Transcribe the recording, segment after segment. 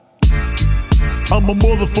I'm a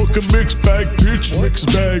motherfucking mixed bag bitch. Mixed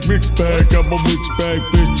bag, I'm a mixed bag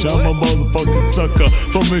bitch. I'm a motherfucking sucker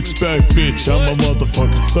for mixed bag bitch. I'm a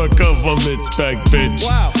motherfucking sucker for mixed bag bitch.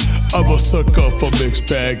 Wow. I'm a sucker for Mixed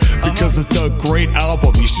Bag because it's a great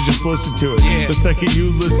album. You should just listen to it. Yeah. The second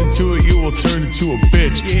you listen to it, you will turn into a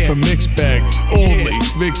bitch for Mixed Bag only.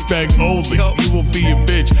 Mixed Bag only. You will be a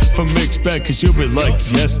bitch for Mixed Bag because you'll be like,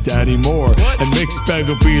 yes, daddy, more. And Mixed Bag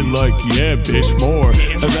will be like, yeah, bitch, more.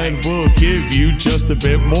 And then we'll give you just a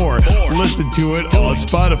bit more. Listen to it on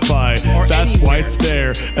Spotify. That's why it's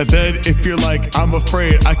there. And then if you're like, I'm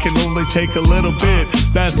afraid I can only take a little bit,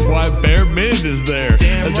 that's why Bear Mint is there.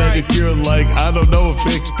 And then if you're like, I don't know if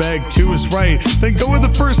Mixed Bag 2 is right, then go with the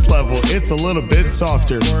first level. It's a little bit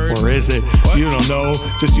softer. Or is it? You don't know.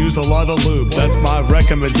 Just use a lot of lube. That's my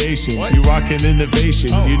recommendation. You rock an innovation.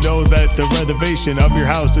 You know that the renovation of your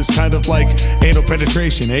house is kind of like anal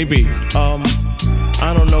penetration. AB.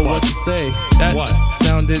 I don't know what to say. That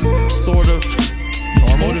sounded sort of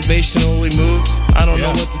motivationally moved. I don't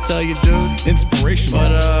know what to tell you, dude. Inspirational.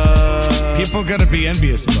 But people gotta be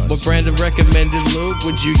envious of us. What brand of recommended lube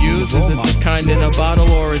would you use? Is it the kind in a bottle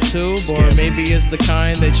or a tube? Or maybe it's the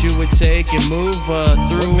kind that you would take and move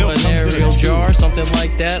through an aerial jar, something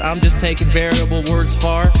like that. I'm just taking variable words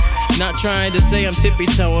far. Not trying to say I'm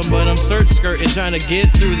tippy-toeing, but I'm skirting, trying to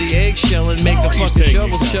get through the eggshell and make the fucking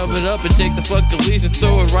shovel, shove it up and take the fucking leaves and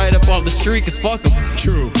throw it right up off the street, cause fuck them.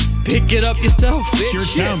 True. Pick it up yourself, bitch.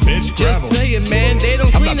 It's your town, bitch. Grab Just saying, man, they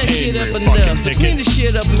don't clean that shit up enough. So clean the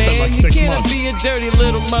shit up, man. Like you can't be a dirty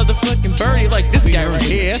little motherfucking birdie like this guy right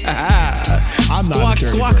here. Squawk,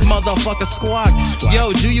 squawk, motherfucker, squawk.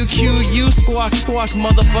 Yo, do you QU? Squawk, squawk,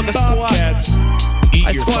 motherfucker, squawk.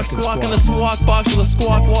 I squawk in the squawk box with a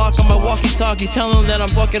squawk walk on my walkie-talkie, telling them that I'm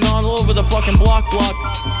fucking all over the fucking block.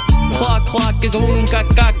 Clock, gagoon,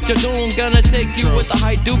 gak, jadoon. Gonna take you with the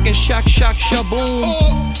high duke and shock, shaboom.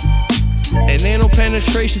 And anal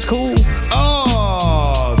penetration's cool.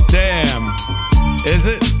 Oh, damn. Is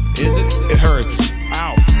it? Is it? It hurts.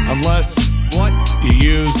 Ow. Unless what? You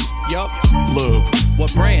use lube.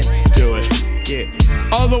 What brand? Do it. Yeah.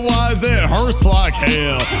 Otherwise, it hurts like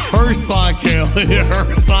hell. Hurts like hell. It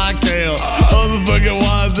hurts like hell.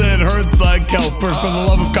 Otherwise, it hurts like hell. For the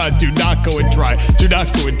love of God, do not go and try. Do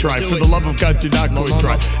not go and try. For the love of God, do not go and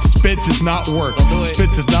try. Spit does not work.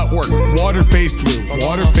 Spit does not work. Water-based lube.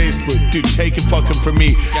 Water-based lube. Dude, take it fucking from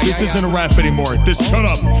me. This isn't a rap anymore. Shut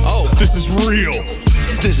up. This is real.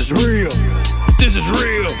 This is real. This is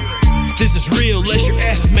real. This is real, unless your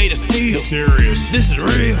ass is made of steel. Serious. This is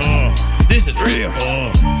real. This is real.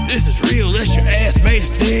 This is real, unless your ass made of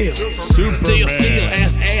steel. Superman. Steel,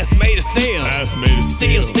 ass made of steel. Ass made of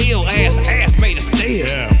steel. Steel, ass made of steel.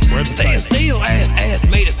 Yeah, wear the tights. Steel, ass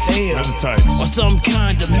made of steel. Wear the tights. Or some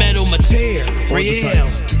kind of metal material. Wear the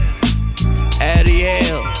tights.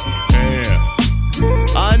 Ariel. Yeah.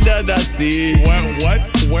 Under the sea. What?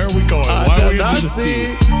 Where are we going? Why are we under the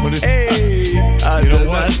sea? What is under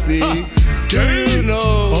the sea. Do you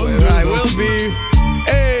know where I will be?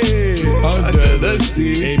 Hey, under the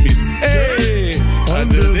sea. Hey,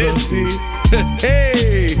 under the sea.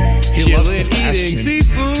 Hey, chillin' eating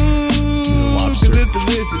seafood. He's a lobster. 'Cause it's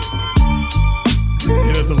delicious.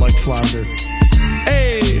 He doesn't like flounder.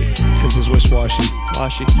 Hey, because he's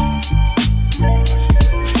wishy-washy.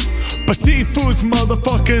 But seafood's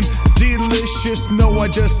motherfucking delicious. No, I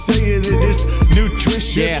just say it is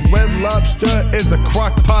nutritious. Red Lobster is a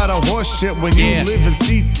crock pot of horse shit. When you live in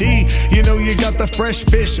CT, you know you got the fresh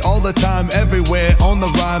fish all the time, everywhere, on the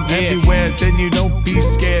rhyme, everywhere. Then you don't be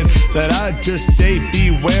scared that I just say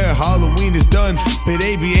beware. Halloween is done, but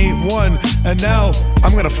AB ain't one. And now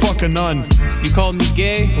I'm gonna fuck a nun. You called me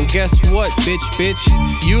gay? Well, guess what,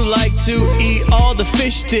 bitch? You like to eat all the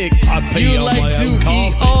fish stick. You like to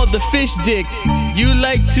eat all the fish dick. You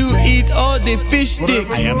like to eat all the fish dick.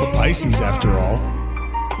 I am a Pisces after all.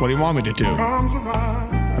 What do you want me to do?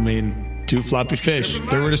 I mean, two floppy fish.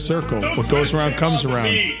 They're in a circle. What goes around comes around.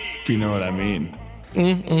 If you know what I mean.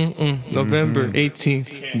 November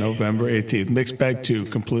 18th. November 18th. Mixed Bag 2,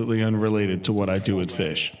 completely unrelated to what I do with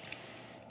fish.